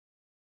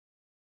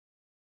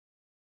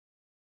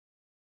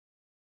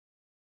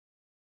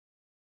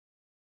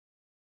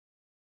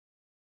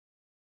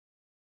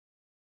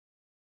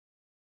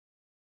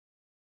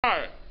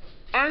Hi,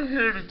 I'm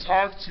here to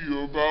talk to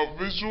you about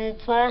visual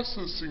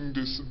processing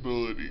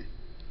disability.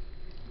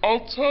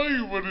 I'll tell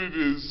you what it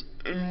is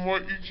and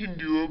what you can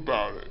do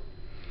about it.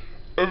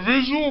 A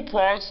visual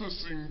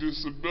processing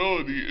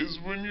disability is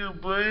when your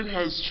brain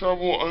has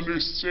trouble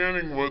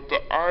understanding what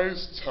the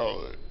eyes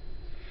tell it.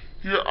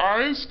 Your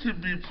eyes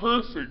could be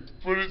perfect,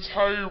 but it's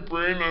how your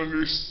brain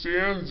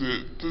understands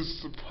it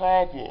that's the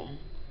problem.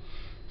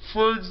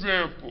 For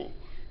example,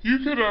 you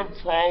could have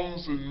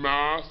problems in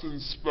math and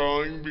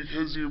spelling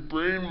because your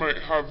brain might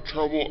have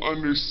trouble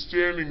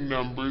understanding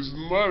numbers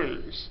and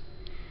letters.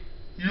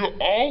 You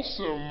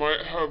also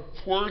might have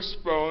poor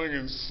spelling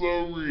and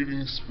slow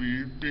reading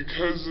speed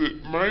because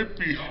it might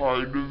be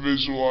hard to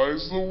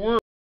visualize the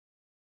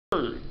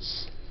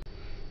words.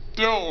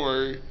 Don't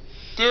worry,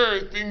 there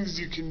are things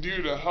you can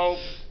do to help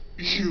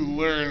you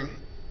learn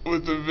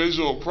with a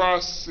visual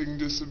processing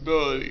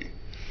disability.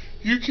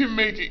 You can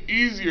make it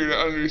easier to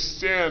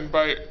understand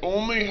by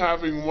only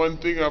having one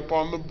thing up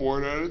on the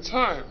board at a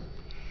time.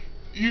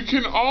 You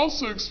can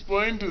also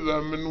explain to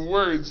them in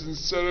words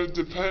instead of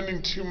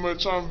depending too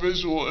much on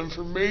visual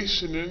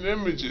information and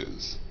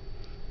images.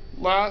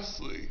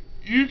 Lastly,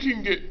 you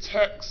can get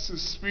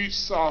text-to-speech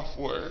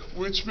software,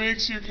 which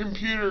makes your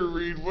computer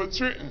read what's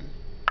written.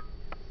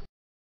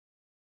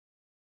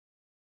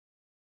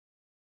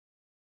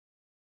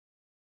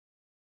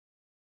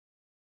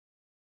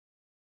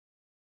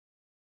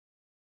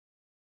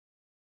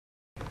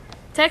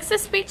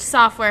 Text-to-speech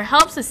software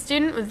helps a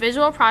student with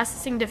visual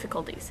processing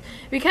difficulties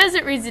because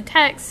it reads the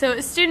text, so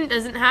a student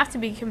doesn't have to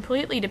be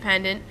completely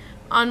dependent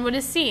on what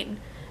is seen.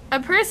 A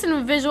person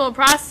with visual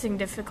processing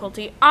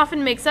difficulty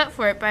often makes up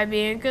for it by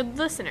being a good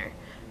listener.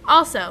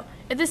 Also,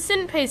 if the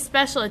student pays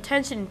special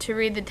attention to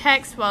read the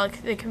text while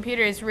the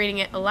computer is reading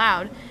it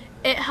aloud,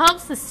 it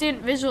helps the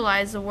student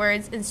visualize the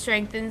words and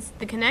strengthens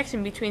the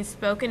connection between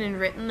spoken and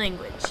written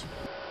language.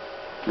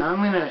 Now I'm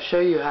going to show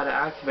you how to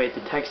activate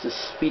the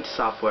text-to-speech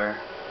software.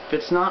 If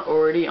it's not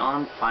already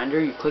on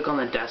Finder, you click on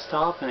the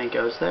desktop and it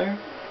goes there.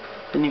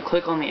 Then you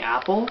click on the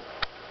Apple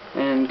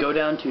and go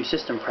down to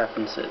System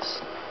Preferences.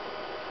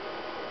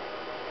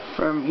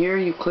 From here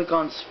you click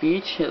on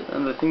Speech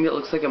and the thing that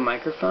looks like a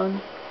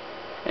microphone.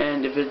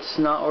 And if it's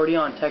not already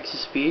on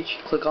text-to-speech,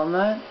 click on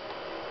that.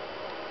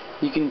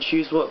 You can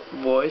choose what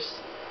voice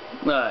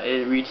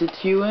it reads it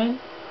to you in.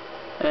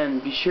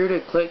 And be sure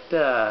to click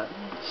the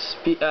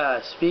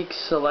speak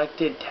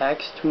selected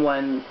text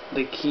when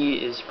the key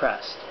is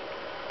pressed.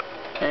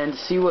 And to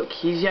see what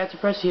keys you have to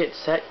press, you hit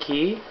Set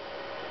Key.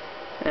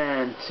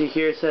 And see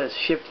here it says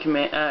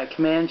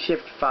Command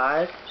Shift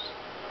 5,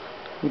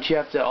 which you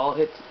have to all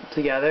hit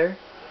together.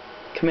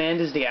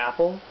 Command is the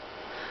Apple.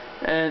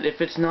 And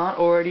if it's not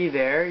already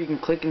there, you can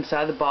click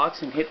inside the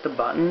box and hit the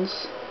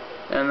buttons.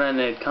 And then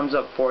it comes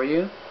up for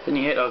you. Then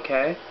you hit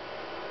OK.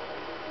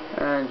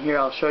 And here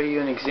I'll show you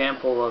an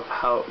example of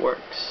how it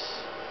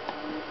works.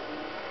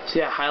 So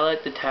yeah,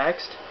 highlight the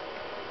text.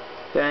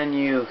 Then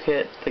you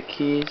hit the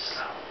keys.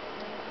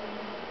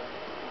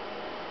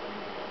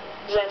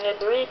 Then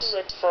it reads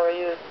it for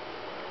you.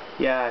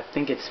 Yeah, I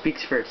think it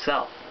speaks for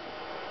itself.